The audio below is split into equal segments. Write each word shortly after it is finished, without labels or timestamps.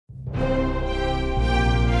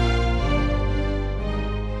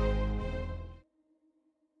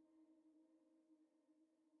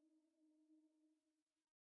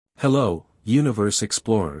Hello, Universe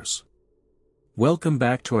Explorers. Welcome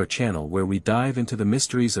back to our channel where we dive into the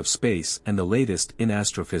mysteries of space and the latest in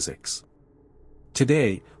astrophysics.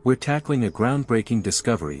 Today, we're tackling a groundbreaking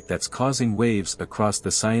discovery that's causing waves across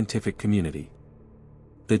the scientific community.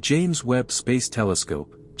 The James Webb Space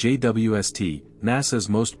Telescope, JWST, NASA's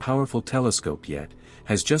most powerful telescope yet,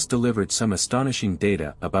 has just delivered some astonishing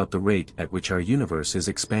data about the rate at which our universe is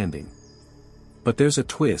expanding. But there's a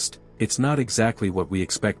twist. It's not exactly what we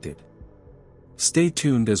expected. Stay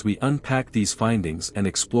tuned as we unpack these findings and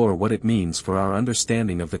explore what it means for our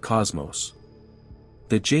understanding of the cosmos.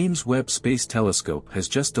 The James Webb Space Telescope has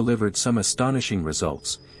just delivered some astonishing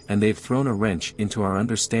results, and they've thrown a wrench into our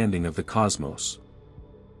understanding of the cosmos.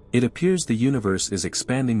 It appears the universe is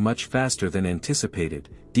expanding much faster than anticipated,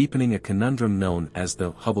 deepening a conundrum known as the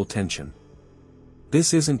Hubble tension.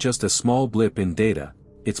 This isn't just a small blip in data.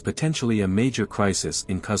 It's potentially a major crisis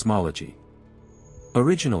in cosmology.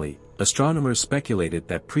 Originally, astronomers speculated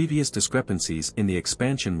that previous discrepancies in the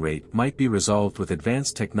expansion rate might be resolved with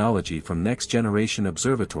advanced technology from next-generation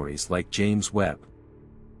observatories like James Webb.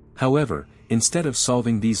 However, instead of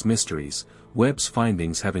solving these mysteries, Webb's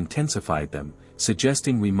findings have intensified them,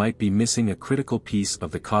 suggesting we might be missing a critical piece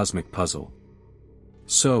of the cosmic puzzle.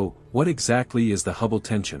 So, what exactly is the Hubble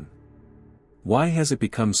tension? Why has it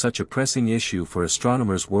become such a pressing issue for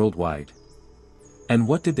astronomers worldwide? And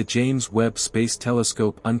what did the James Webb Space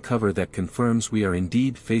Telescope uncover that confirms we are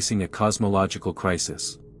indeed facing a cosmological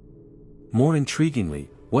crisis? More intriguingly,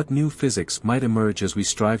 what new physics might emerge as we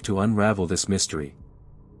strive to unravel this mystery?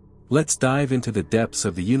 Let's dive into the depths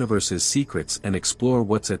of the universe's secrets and explore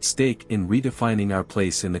what's at stake in redefining our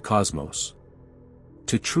place in the cosmos.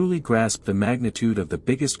 To truly grasp the magnitude of the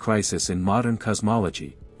biggest crisis in modern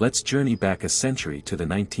cosmology, let's journey back a century to the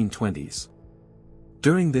 1920s.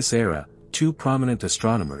 During this era, two prominent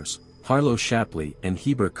astronomers, Harlow Shapley and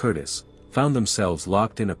Heber Curtis, found themselves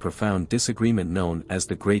locked in a profound disagreement known as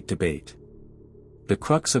the Great Debate. The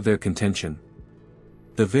crux of their contention?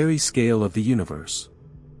 The very scale of the universe.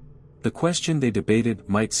 The question they debated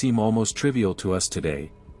might seem almost trivial to us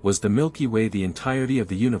today: was the Milky Way the entirety of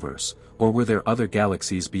the universe, or were there other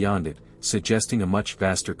galaxies beyond it, suggesting a much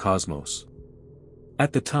vaster cosmos?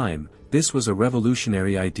 At the time, this was a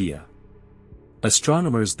revolutionary idea.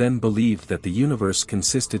 Astronomers then believed that the universe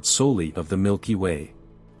consisted solely of the Milky Way.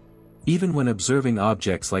 Even when observing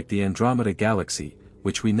objects like the Andromeda Galaxy,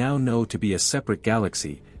 which we now know to be a separate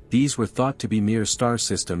galaxy, these were thought to be mere star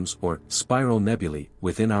systems or spiral nebulae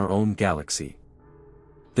within our own galaxy.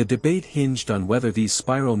 The debate hinged on whether these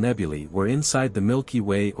spiral nebulae were inside the Milky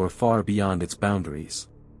Way or far beyond its boundaries.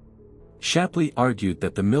 Shapley argued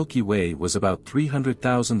that the Milky Way was about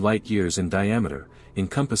 300,000 light-years in diameter,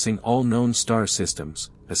 encompassing all known star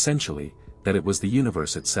systems, essentially, that it was the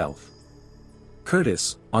universe itself.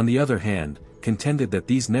 Curtis, on the other hand, contended that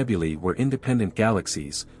these nebulae were independent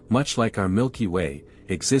galaxies, much like our Milky Way,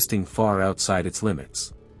 existing far outside its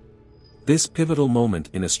limits. This pivotal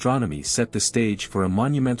moment in astronomy set the stage for a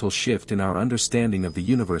monumental shift in our understanding of the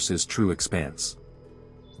universe's true expanse.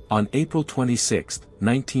 On April 26,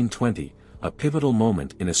 1920, a pivotal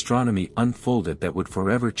moment in astronomy unfolded that would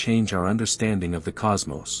forever change our understanding of the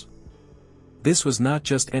cosmos. This was not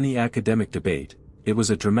just any academic debate, it was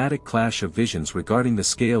a dramatic clash of visions regarding the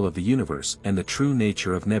scale of the universe and the true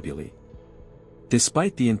nature of nebulae.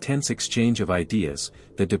 Despite the intense exchange of ideas,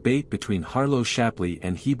 the debate between Harlow Shapley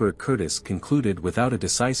and Heber Curtis concluded without a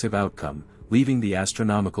decisive outcome, leaving the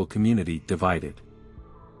astronomical community divided.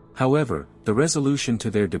 However, the resolution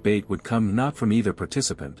to their debate would come not from either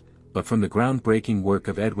participant, but from the groundbreaking work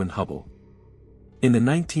of Edwin Hubble. In the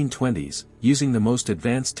 1920s, using the most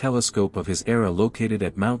advanced telescope of his era located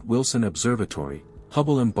at Mount Wilson Observatory,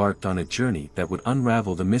 Hubble embarked on a journey that would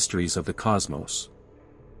unravel the mysteries of the cosmos.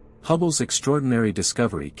 Hubble's extraordinary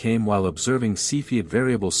discovery came while observing Cepheid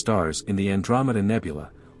variable stars in the Andromeda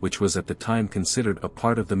Nebula, which was at the time considered a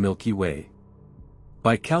part of the Milky Way.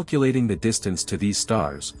 By calculating the distance to these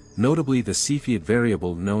stars, notably the Cepheid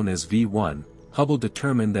variable known as V1, Hubble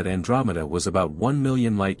determined that Andromeda was about 1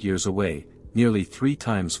 million light-years away, nearly 3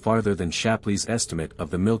 times farther than Shapley's estimate of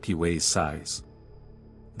the Milky Way's size.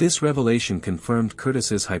 This revelation confirmed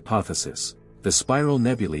Curtis's hypothesis: the spiral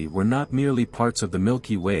nebulae were not merely parts of the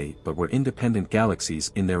Milky Way but were independent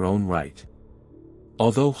galaxies in their own right.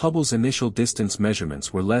 Although Hubble's initial distance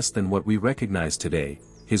measurements were less than what we recognize today,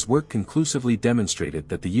 his work conclusively demonstrated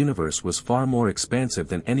that the universe was far more expansive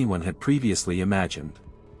than anyone had previously imagined.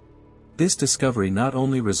 This discovery not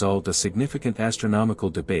only resolved a significant astronomical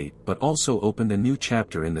debate but also opened a new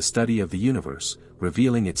chapter in the study of the universe,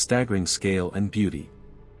 revealing its staggering scale and beauty.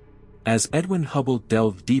 As Edwin Hubble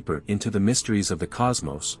delved deeper into the mysteries of the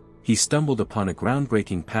cosmos, he stumbled upon a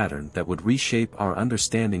groundbreaking pattern that would reshape our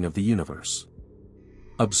understanding of the universe.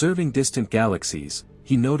 Observing distant galaxies,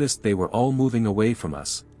 he noticed they were all moving away from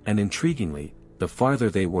us, and intriguingly, the farther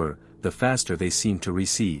they were, the faster they seemed to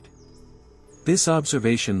recede. This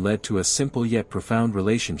observation led to a simple yet profound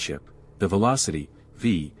relationship: the velocity,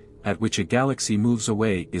 v, at which a galaxy moves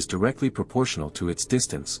away is directly proportional to its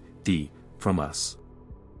distance, d, from us.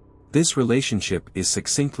 This relationship is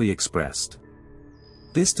succinctly expressed.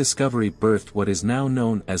 This discovery birthed what is now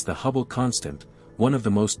known as the Hubble constant, one of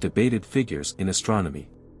the most debated figures in astronomy.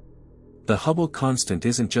 The Hubble constant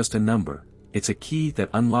isn't just a number, it's a key that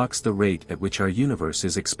unlocks the rate at which our universe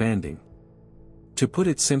is expanding. To put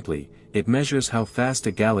it simply, it measures how fast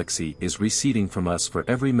a galaxy is receding from us for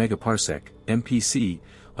every megaparsec, MPC,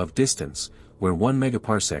 of distance, where 1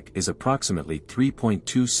 megaparsec is approximately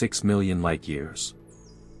 3.26 million light-years.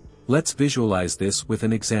 Let's visualize this with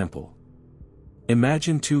an example.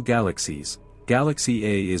 Imagine two galaxies. Galaxy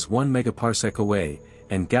A is 1 megaparsec away,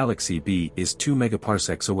 and Galaxy B is 2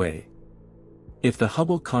 megaparsecs away. If the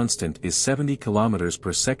Hubble constant is 70 km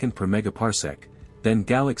per second per megaparsec, then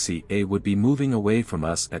Galaxy A would be moving away from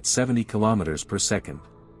us at 70 km per second.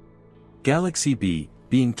 Galaxy B,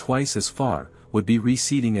 being twice as far, would be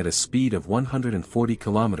receding at a speed of 140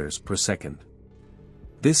 km per second.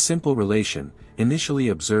 This simple relation, initially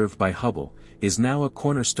observed by Hubble, is now a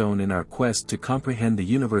cornerstone in our quest to comprehend the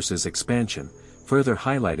universe's expansion, further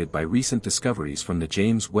highlighted by recent discoveries from the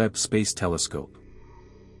James Webb Space Telescope.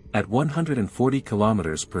 At 140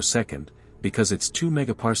 km per second, because it's 2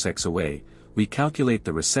 megaparsecs away, we calculate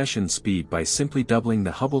the recession speed by simply doubling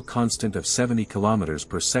the Hubble constant of 70 km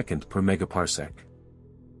per second per megaparsec.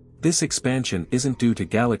 This expansion isn't due to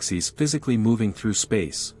galaxies physically moving through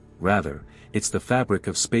space, rather, it's the fabric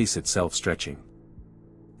of space itself stretching.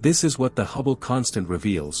 This is what the Hubble constant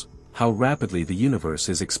reveals: how rapidly the universe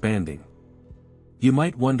is expanding. You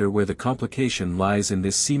might wonder where the complication lies in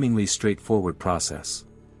this seemingly straightforward process.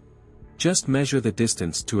 Just measure the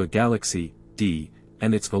distance to a galaxy, d,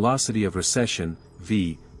 and its velocity of recession,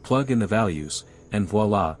 v, plug in the values, and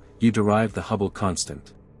voila, you derive the Hubble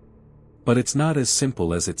constant. But it's not as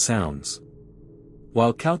simple as it sounds.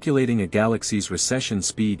 While calculating a galaxy's recession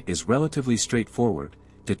speed is relatively straightforward,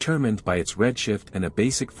 determined by its redshift and a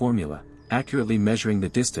basic formula, accurately measuring the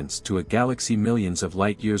distance to a galaxy millions of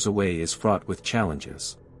light-years away is fraught with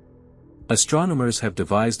challenges. Astronomers have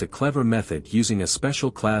devised a clever method using a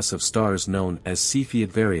special class of stars known as Cepheid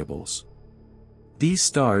variables. These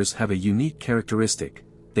stars have a unique characteristic: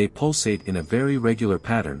 they pulsate in a very regular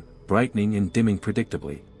pattern, brightening and dimming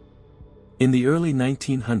predictably. In the early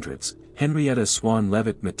 1900s, Henrietta Swan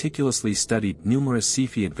Leavitt meticulously studied numerous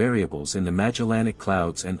Cepheid variables in the Magellanic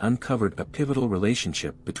Clouds and uncovered a pivotal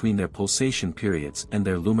relationship between their pulsation periods and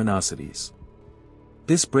their luminosities.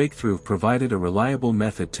 This breakthrough provided a reliable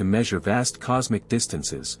method to measure vast cosmic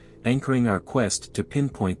distances, anchoring our quest to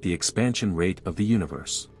pinpoint the expansion rate of the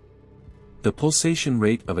universe. The pulsation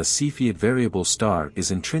rate of a Cepheid variable star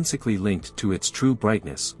is intrinsically linked to its true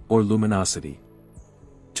brightness, or luminosity.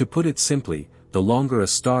 To put it simply, the longer a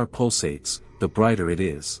star pulsates, the brighter it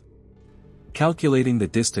is. Calculating the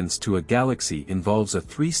distance to a galaxy involves a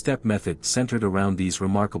three-step method centered around these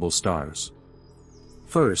remarkable stars.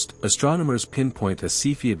 First, astronomers pinpoint a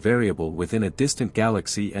Cepheid variable within a distant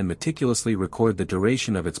galaxy and meticulously record the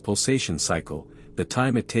duration of its pulsation cycle, the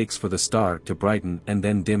time it takes for the star to brighten and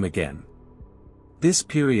then dim again. This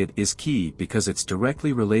period is key because it's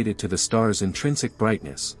directly related to the star's intrinsic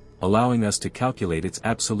brightness, allowing us to calculate its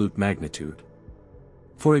absolute magnitude.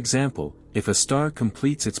 For example, if a star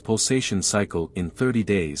completes its pulsation cycle in 30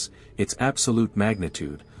 days, its absolute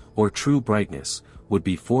magnitude, or true brightness, would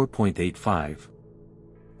be 4.85.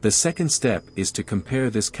 The second step is to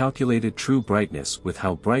compare this calculated true brightness with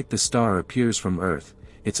how bright the star appears from Earth,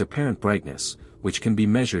 its apparent brightness, which can be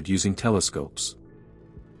measured using telescopes.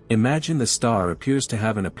 Imagine the star appears to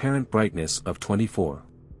have an apparent brightness of 24.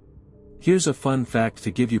 Here's a fun fact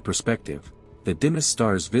to give you perspective: the dimmest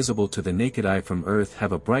stars visible to the naked eye from Earth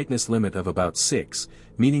have a brightness limit of about 6,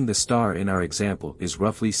 meaning the star in our example is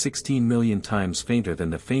roughly 16 million times fainter than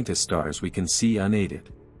the faintest stars we can see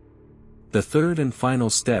unaided. The third and final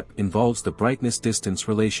step involves the brightness-distance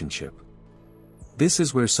relationship. This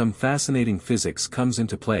is where some fascinating physics comes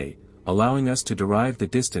into play, allowing us to derive the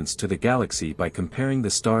distance to the galaxy by comparing the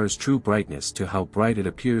star's true brightness to how bright it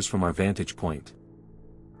appears from our vantage point.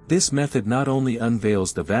 This method not only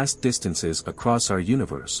unveils the vast distances across our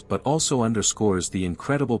universe but also underscores the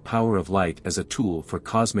incredible power of light as a tool for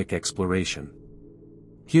cosmic exploration.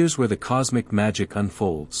 Here's where the cosmic magic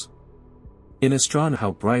unfolds. In astronomy,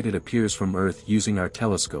 how bright it appears from Earth using our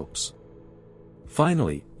telescopes.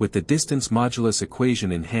 Finally, with the distance modulus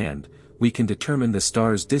equation in hand, we can determine the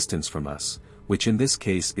star's distance from us, which in this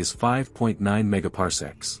case is 5.9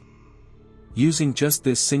 megaparsecs. Using just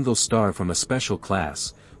this single star from a special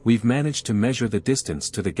class, we've managed to measure the distance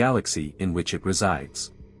to the galaxy in which it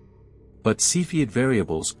resides. But Cepheid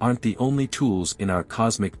variables aren't the only tools in our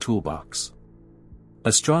cosmic toolbox.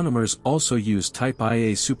 Astronomers also use Type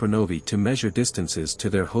Ia supernovae to measure distances to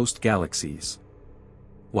their host galaxies.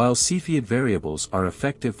 While Cepheid variables are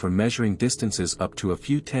effective for measuring distances up to a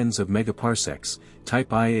few tens of megaparsecs,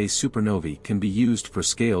 Type Ia supernovae can be used for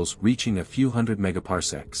scales reaching a few hundred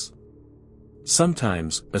megaparsecs.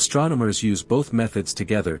 Sometimes, astronomers use both methods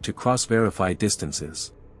together to cross-verify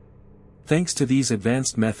distances. Thanks to these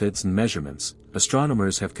advanced methods and measurements,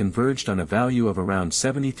 astronomers have converged on a value of around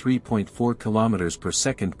 73.4 kilometers per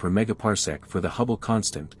second per megaparsec for the Hubble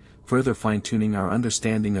constant, further fine-tuning our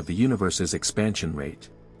understanding of the universe's expansion rate.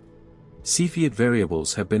 Cepheid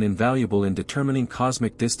variables have been invaluable in determining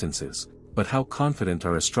cosmic distances, but how confident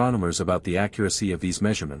are astronomers about the accuracy of these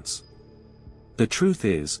measurements? The truth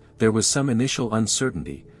is, there was some initial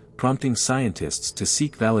uncertainty, prompting scientists to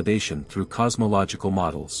seek validation through cosmological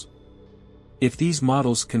models. If these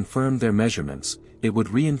models confirmed their measurements, it would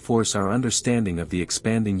reinforce our understanding of the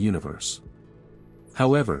expanding universe.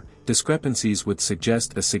 However, discrepancies would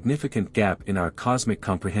suggest a significant gap in our cosmic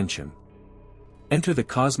comprehension. Enter the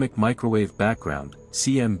cosmic microwave background,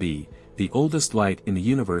 CMB, the oldest light in the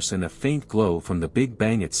universe and a faint glow from the Big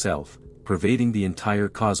Bang itself, pervading the entire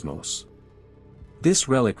cosmos. This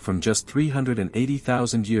relic from just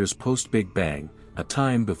 380,000 years post-Big Bang, a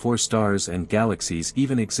time before stars and galaxies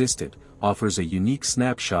even existed, offers a unique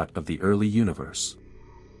snapshot of the early universe.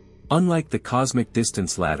 Unlike the cosmic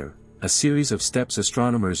distance ladder, a series of steps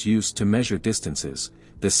astronomers use to measure distances,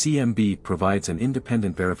 the CMB provides an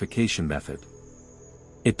independent verification method.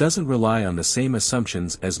 It doesn't rely on the same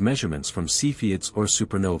assumptions as measurements from Cepheids or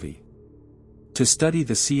supernovae. To study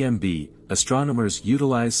the CMB, astronomers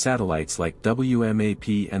utilize satellites like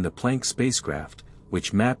WMAP and the Planck spacecraft,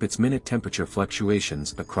 which map its minute temperature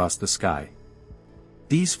fluctuations across the sky.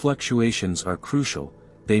 These fluctuations are crucial.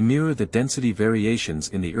 They mirror the density variations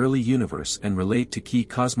in the early universe and relate to key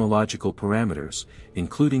cosmological parameters,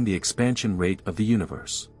 including the expansion rate of the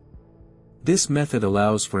universe. This method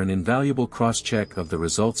allows for an invaluable cross-check of the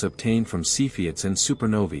results obtained from Cepheids and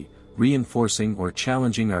supernovae, reinforcing or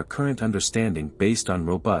challenging our current understanding based on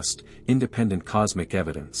robust, independent cosmic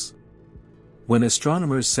evidence. When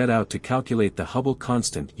astronomers set out to calculate the Hubble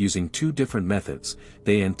constant using two different methods,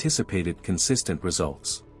 they anticipated consistent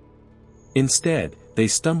results. Instead, they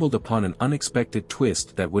stumbled upon an unexpected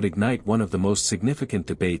twist that would ignite one of the most significant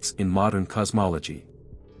debates in modern cosmology.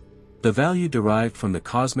 The value derived from the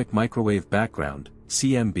cosmic microwave background,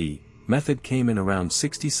 CMB, method came in around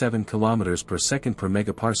 67 km per second per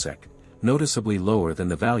megaparsec, noticeably lower than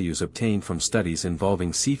the values obtained from studies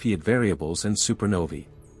involving Cepheid variables and supernovae.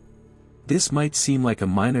 This might seem like a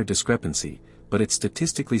minor discrepancy, but it's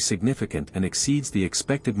statistically significant and exceeds the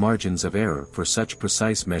expected margins of error for such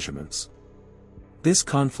precise measurements. This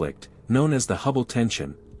conflict, known as the Hubble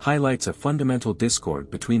tension, highlights a fundamental discord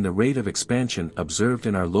between the rate of expansion observed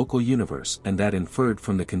in our local universe and that inferred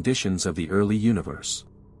from the conditions of the early universe.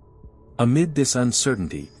 Amid this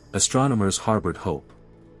uncertainty, astronomers harbored hope.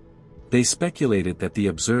 They speculated that the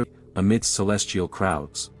observed amidst celestial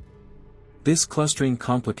crowds. This clustering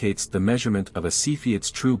complicates the measurement of a Cepheid's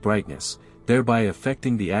true brightness, thereby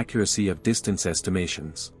affecting the accuracy of distance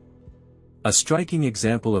estimations. A striking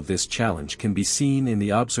example of this challenge can be seen in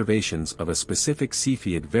the observations of a specific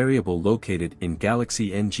Cepheid variable located in galaxy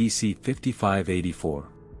NGC 5584.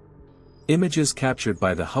 Images captured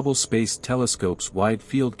by the Hubble Space Telescope's Wide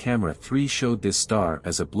Field Camera 3 showed this star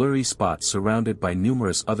as a blurry spot surrounded by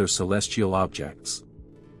numerous other celestial objects.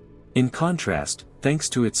 In contrast, thanks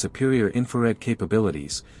to its superior infrared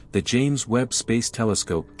capabilities, the James Webb Space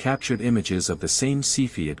Telescope captured images of the same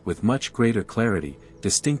Cepheid with much greater clarity,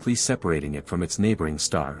 distinctly separating it from its neighboring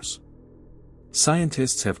stars.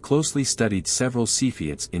 Scientists have closely studied several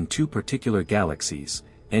Cepheids in two particular galaxies,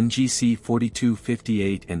 NGC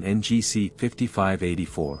 4258 and NGC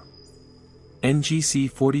 5584. NGC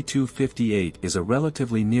 4258 is a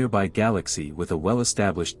relatively nearby galaxy with a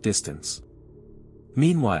well-established distance.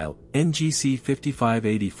 Meanwhile, NGC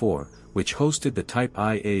 5584, which hosted the Type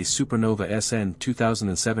Ia supernova SN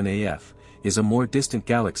 2007 AF, is a more distant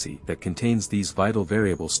galaxy that contains these vital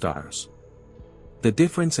variable stars. The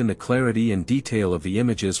difference in the clarity and detail of the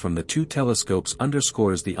images from the two telescopes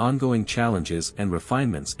underscores the ongoing challenges and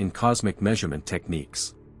refinements in cosmic measurement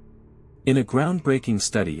techniques. In a groundbreaking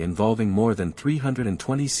study involving more than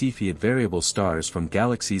 320 Cepheid variable stars from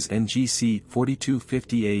galaxies NGC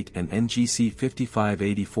 4258 and NGC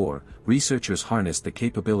 5584, researchers harnessed the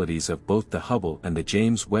capabilities of both the Hubble and the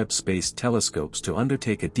James Webb Space Telescopes to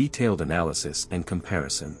undertake a detailed analysis and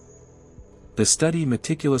comparison. The study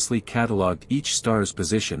meticulously catalogued each star's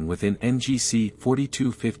position within NGC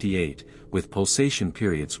 4258, with pulsation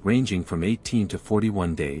periods ranging from 18 to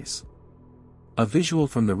 41 days. A visual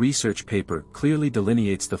from the research paper clearly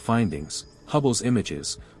delineates the findings. Hubble's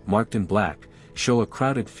images, marked in black, show a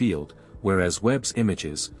crowded field, whereas Webb's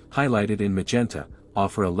images, highlighted in magenta,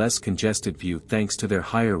 offer a less congested view thanks to their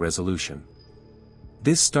higher resolution.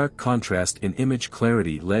 This stark contrast in image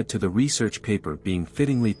clarity led to the research paper being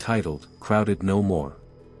fittingly titled, "Crowded No More."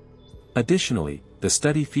 Additionally, the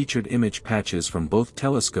study featured image patches from both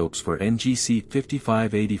telescopes for NGC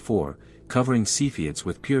 5584, covering Cepheids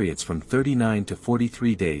with periods from 39 to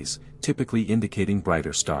 43 days, typically indicating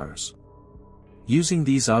brighter stars. Using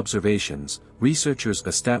these observations, researchers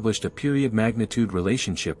established a period-magnitude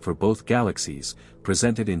relationship for both galaxies,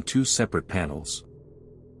 presented in two separate panels.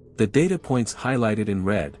 The data points highlighted in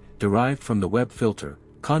red, derived from the Webb filter,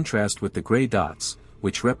 contrast with the gray dots,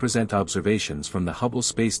 which represent observations from the Hubble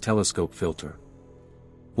Space Telescope filter.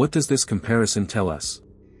 What does this comparison tell us?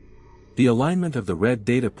 The alignment of the red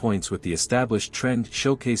data points with the established trend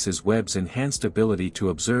showcases Webb's enhanced ability to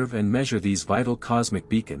observe and measure these vital cosmic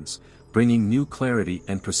beacons, bringing new clarity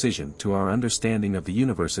and precision to our understanding of the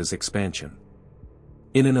universe's expansion.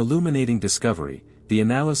 In an illuminating discovery, the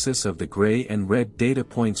analysis of the gray and red data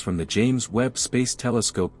points from the James Webb Space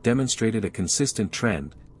Telescope demonstrated a consistent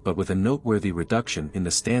trend, but with a noteworthy reduction in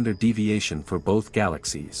the standard deviation for both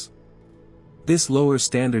galaxies. This lower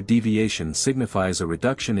standard deviation signifies a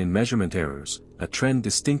reduction in measurement errors, a trend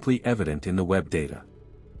distinctly evident in the Webb data.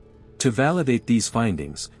 To validate these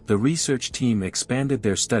findings, the research team expanded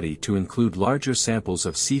their study to include larger samples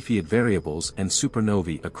of Cepheid variables and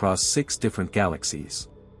supernovae across 6 different galaxies.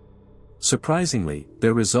 Surprisingly,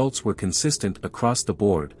 their results were consistent across the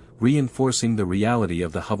board, reinforcing the reality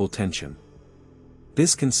of the Hubble tension.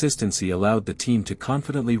 This consistency allowed the team to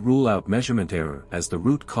confidently rule out measurement error as the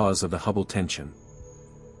root cause of the Hubble tension.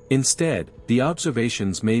 Instead, the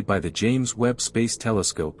observations made by the James Webb Space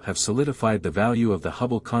Telescope have solidified the value of the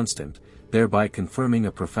Hubble constant, thereby confirming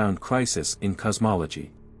a profound crisis in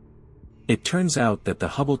cosmology. It turns out that the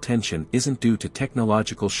Hubble tension isn't due to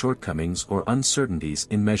technological shortcomings or uncertainties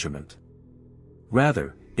in measurement.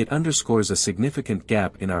 Rather, it underscores a significant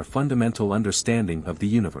gap in our fundamental understanding of the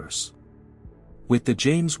universe. With the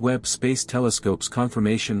James Webb Space Telescope's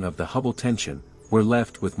confirmation of the Hubble tension, we're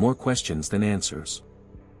left with more questions than answers.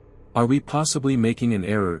 Are we possibly making an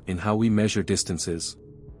error in how we measure distances?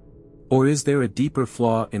 Or is there a deeper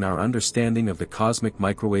flaw in our understanding of the cosmic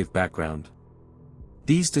microwave background?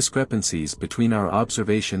 These discrepancies between our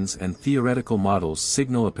observations and theoretical models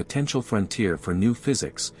signal a potential frontier for new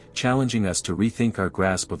physics, challenging us to rethink our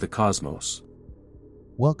grasp of the cosmos.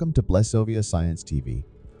 Welcome to Blessovia Science TV,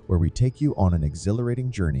 where we take you on an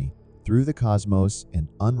exhilarating journey through the cosmos and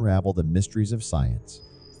unravel the mysteries of science.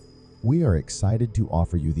 We are excited to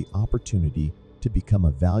offer you the opportunity to become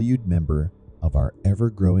a valued member of our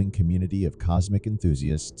ever-growing community of cosmic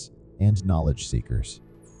enthusiasts and knowledge seekers.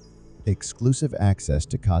 Exclusive access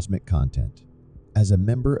to cosmic content. As a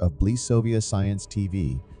member of Blessovia Science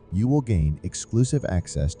TV, you will gain exclusive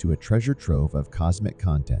access to a treasure trove of cosmic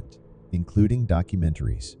content, including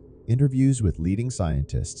documentaries, interviews with leading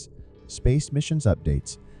scientists, space missions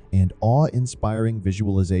updates, and awe-inspiring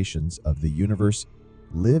visualizations of the universe,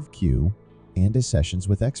 live Q, and sessions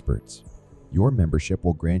with experts. Your membership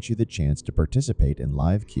will grant you the chance to participate in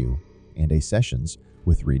live Q and sessions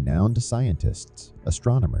with renowned scientists,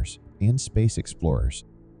 astronomers, and space explorers.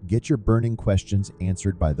 Get your burning questions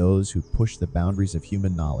answered by those who push the boundaries of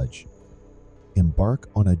human knowledge. Embark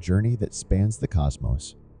on a journey that spans the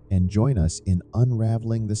cosmos and join us in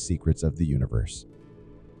unraveling the secrets of the universe.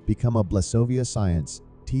 Become a Blessovia Science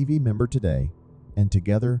TV member today, and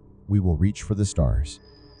together we will reach for the stars.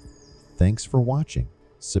 Thanks for watching.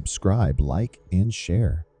 Subscribe, like, and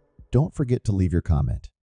share. Don't forget to leave your comment.